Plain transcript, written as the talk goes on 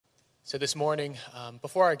So this morning,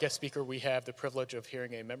 before our guest speaker, we have the privilege of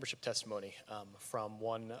hearing a membership testimony from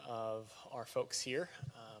one of our folks here.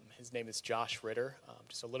 His name is Josh Ritter.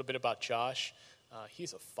 Just a little bit about Josh.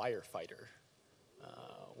 He's a firefighter,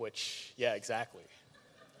 yeah, exactly.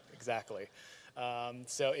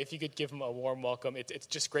 So if you could give him a warm welcome. It's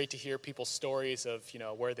just great to hear people's stories of,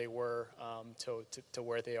 where they were to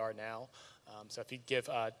where they are now. So if you give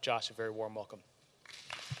Josh a very warm welcome.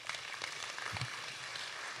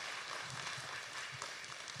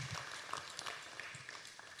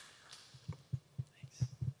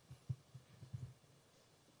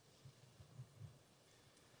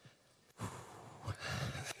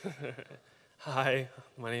 Hi,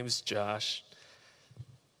 my name is Josh.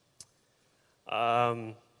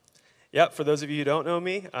 For those of you who don't know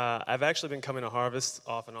me, I've actually been coming to Harvest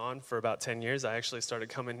off and on for about 10 years. I actually started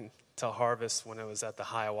coming to Harvest when I was at the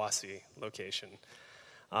Hiawassee location.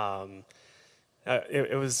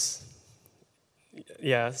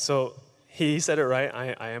 So he said it right.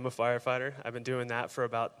 I am a firefighter. I've been doing that for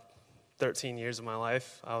about 13 years of my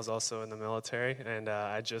life. I was also in the military, and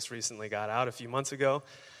I just recently got out a few months ago.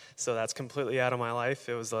 So that's completely out of my life.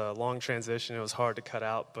 It was a long transition. It was hard to cut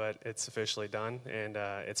out, but it's officially done, and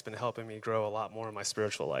it's been helping me grow a lot more in my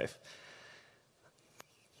spiritual life.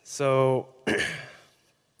 So it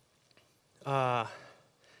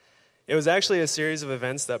was actually a series of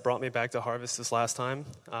events that brought me back to Harvest this last time.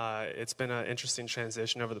 It's been an interesting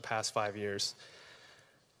transition over the past 5 years.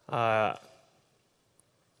 The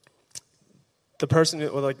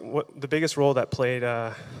biggest role that played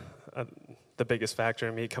the biggest factor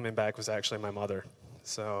in me coming back was actually my mother.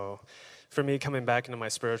 So for me, coming back into my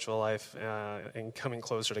spiritual life and coming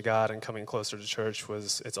closer to God and coming closer to church,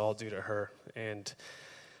 it's all due to her. And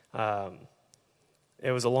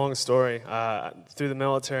it was a long story. Through the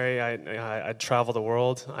military, I traveled the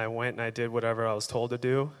world. I went and I did whatever I was told to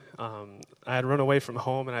do. I had run away from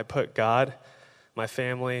home, and I put God, my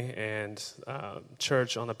family, and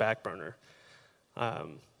church on the back burner.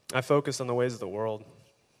 I focused on the ways of the world.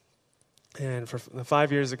 And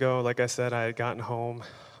 5 years ago, like I said, I had gotten home.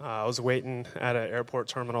 I was waiting at an airport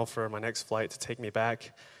terminal for my next flight to take me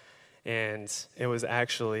back. And it was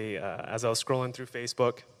actually, as I was scrolling through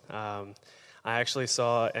Facebook, I actually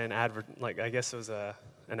saw an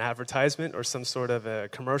an advertisement or some sort of a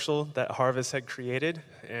commercial that Harvest had created.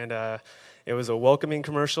 And it was a welcoming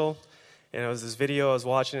commercial. And it was this video I was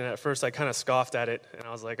watching, and at first I kind of scoffed at it. And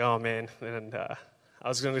I was like, oh, man. And I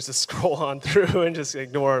was going to just scroll on through and just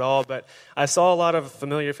ignore it all, but I saw a lot of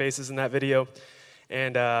familiar faces in that video,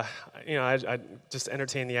 and I just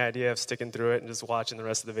entertained the idea of sticking through it and just watching the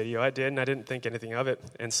rest of the video. I did, and I didn't think anything of it,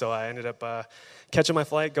 and so I ended up catching my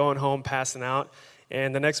flight, going home, passing out,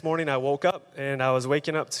 and the next morning I woke up, and I was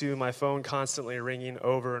waking up to my phone constantly ringing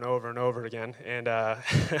over and over and over again, and I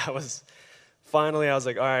was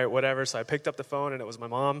like, all right, whatever, so I picked up the phone, and it was my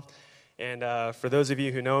mom. And for those of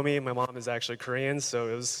you who know me, my mom is actually Korean, so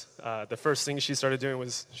it was the first thing she started doing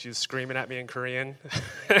was she was screaming at me in Korean.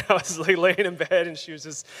 I was like laying in bed, and she was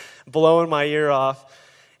just blowing my ear off,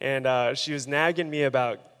 and she was nagging me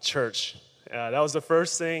about church. That was the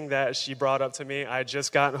first thing that she brought up to me. I had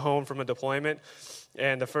just gotten home from a deployment,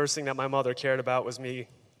 and the first thing that my mother cared about was me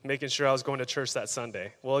making sure I was going to church that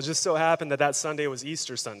Sunday. Well, it just so happened that Sunday was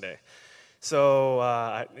Easter Sunday. So,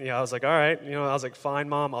 I was like, all right, I was like, fine,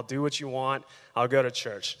 Mom, I'll do what you want. I'll go to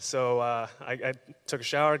church. So I took a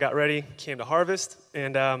shower, got ready, came to Harvest,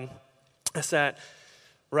 and I sat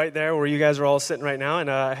right there where you guys are all sitting right now, and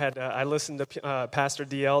I listened to Pastor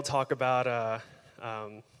DL talk about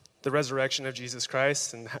the resurrection of Jesus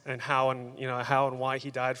Christ and how and why he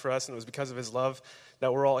died for us, and it was because of his love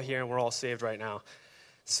that we're all here and we're all saved right now.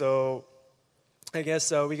 So I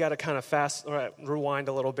guess we got to kind of rewind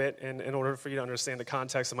a little bit in order for you to understand the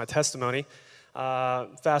context of my testimony.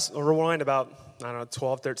 Rewind about,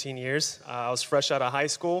 12, 13 years. I was fresh out of high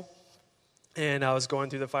school, and I was going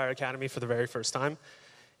through the fire academy for the very first time.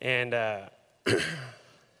 And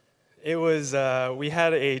it was, we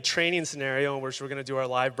had a training scenario in which we're going to do our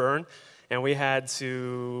live burn, and we had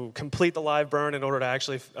to complete the live burn in order to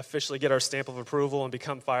actually officially get our stamp of approval and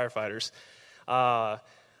become firefighters.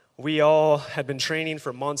 We all had been training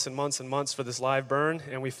for months and months and months for this live burn,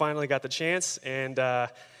 and we finally got the chance, and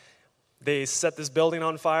they set this building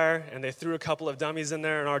on fire, and they threw a couple of dummies in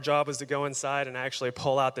there, and our job was to go inside and actually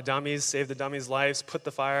pull out the dummies, save the dummies' lives, put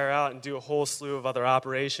the fire out, and do a whole slew of other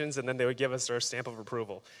operations, and then they would give us our stamp of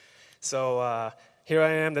approval. So here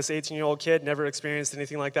I am, this 18-year-old kid, never experienced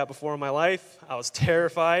anything like that before in my life. I was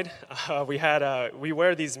terrified. We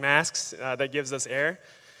wear these masks that gives us air,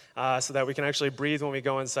 so that we can actually breathe when we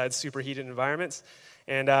go inside superheated environments.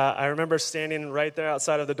 And I remember standing right there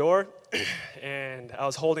outside of the door, and I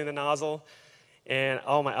was holding the nozzle, and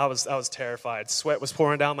I was terrified. Sweat was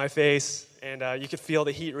pouring down my face, and you could feel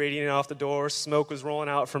the heat radiating off the door. Smoke was rolling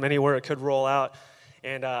out from anywhere it could roll out.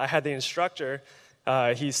 And I had the instructor.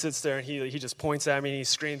 He sits there, and he just points at me, and he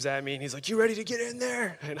screams at me, and he's like, "You ready to get in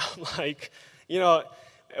there?" And I'm like,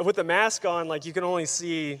 with the mask on, like, you can only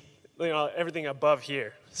see, everything above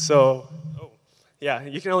here. So, yeah,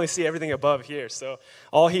 you can only see everything above here. So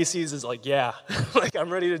all he sees is like, yeah, like, I'm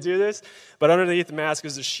ready to do this. But underneath the mask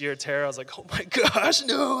is the sheer terror. I was like, oh my gosh,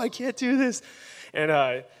 no, I can't do this.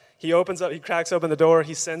 And he cracks open the door,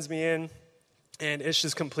 he sends me in, and it's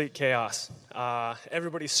just complete chaos.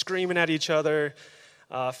 Everybody's screaming at each other.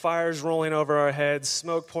 Fire's rolling over our heads,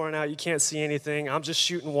 smoke pouring out, you can't see anything. I'm just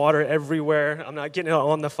shooting water everywhere. I'm not getting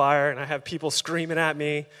on the fire, and I have people screaming at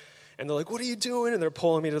me. And they're like, "What are you doing?" And they're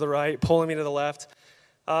pulling me to the right, pulling me to the left.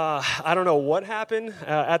 I don't know what happened.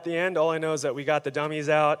 At the end, all I know is that we got the dummies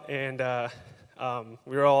out, and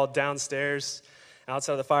we were all downstairs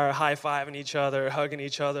outside of the fire, high-fiving each other, hugging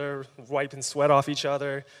each other, wiping sweat off each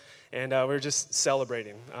other. And we were just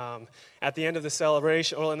celebrating. At the end of the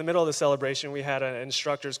celebration, in the middle of the celebration, we had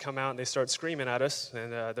instructors come out, and they start screaming at us.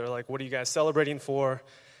 And they're like, "What are you guys celebrating for?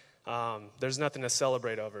 There's nothing to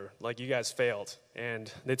celebrate over. Like, you guys failed."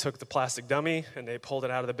 And they took the plastic dummy, and they pulled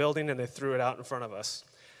it out of the building, and they threw it out in front of us.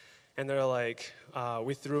 And they're like,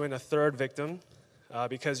 "We threw in a third victim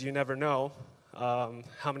because you never know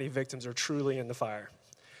how many victims are truly in the fire."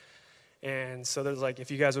 And so there's like,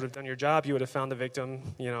 if you guys would have done your job, you would have found the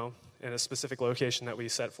victim, in a specific location that we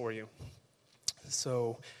set for you.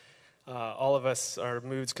 So all of us, our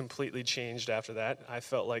moods completely changed after that. I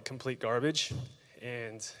felt like complete garbage.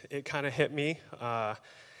 And it kind of hit me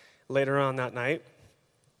later on that night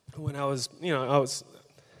when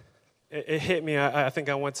it hit me. I think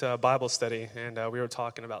I went to a Bible study, and we were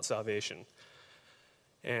talking about salvation.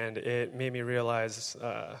 And it made me realize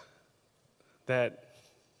that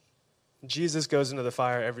Jesus goes into the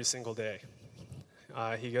fire every single day.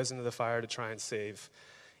 He goes into the fire to try and save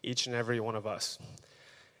each and every one of us.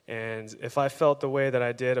 And if I felt the way that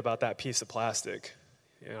I did about that piece of plastic,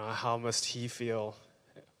 how must he feel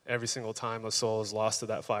every single time a soul is lost to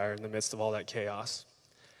that fire in the midst of all that chaos?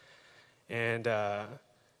 And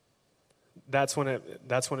that's when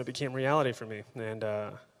it became reality for me.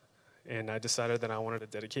 And I decided that I wanted to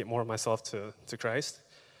dedicate more of myself to Christ.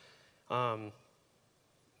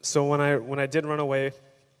 So when I did run away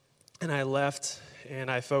and I left and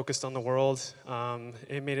I focused on the world,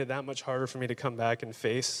 it made it that much harder for me to come back and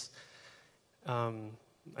face all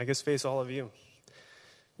of you.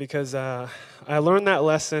 Because I learned that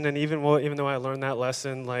lesson, and even though I learned that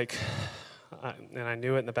lesson, and I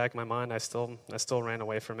knew it in the back of my mind, I still ran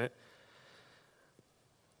away from it.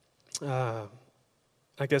 I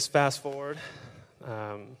guess fast forward,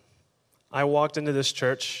 I walked into this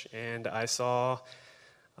church, and I saw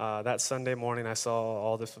that Sunday morning, I saw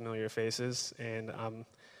all the familiar faces, and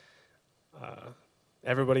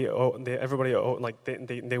everybody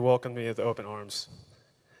they welcomed me with open arms,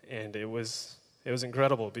 and it was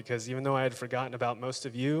incredible, because even though I had forgotten about most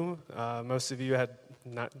of you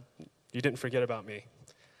didn't forget about me.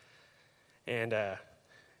 And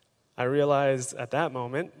I realized at that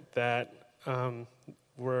moment that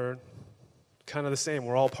we're kind of the same.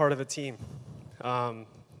 We're all part of a team.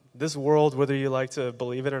 This world, whether you like to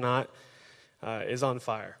believe it or not, is on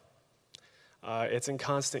fire. It's in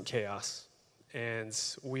constant chaos. And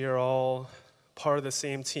we are all part of the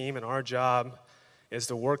same team, and our job is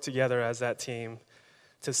to work together as that team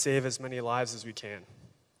to save as many lives as we can.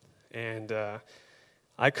 And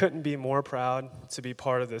I couldn't be more proud to be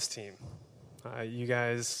part of this team. You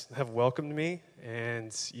guys have welcomed me,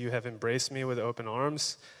 and you have embraced me with open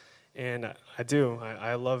arms. And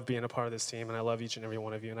I love being a part of this team, and I love each and every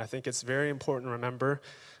one of you. And I think it's very important to remember,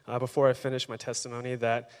 before I finish my testimony,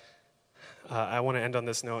 that I want to end on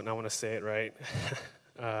this note, and I want to say it right.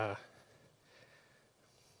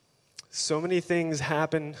 So many things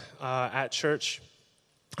happen at church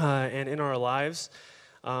and in our lives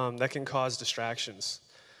that can cause distractions.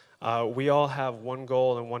 We all have one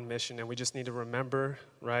goal and one mission, and we just need to remember,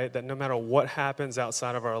 right, that no matter what happens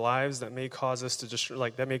outside of our lives that may cause us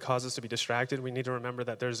to be distracted, we need to remember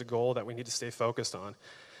that there's a goal that we need to stay focused on,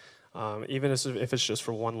 even if it's just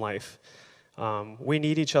for one life. We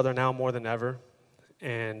need each other now more than ever,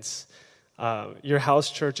 and your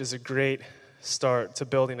house church is a great start to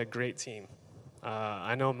building a great team.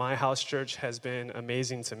 I know my house church has been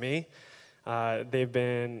amazing to me. They've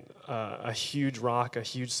been a huge rock, a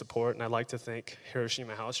huge support, and I'd like to thank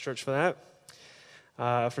Hiroshima House Church for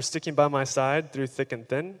that, for sticking by my side through thick and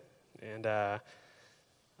thin. And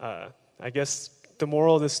I guess the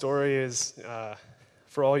moral of the story is,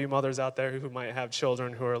 for all you mothers out there who might have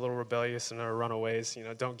children who are a little rebellious and are runaways,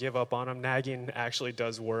 don't give up on them. Nagging actually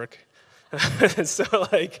does work. So,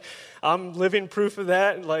 I'm living proof of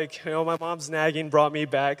that. My mom's nagging brought me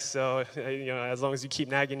back. So, as long as you keep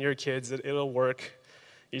nagging your kids, it'll work.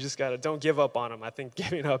 You just don't give up on them. I think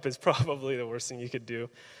giving up is probably the worst thing you could do.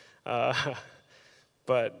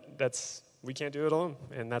 But we can't do it alone,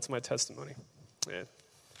 and that's my testimony. Yeah.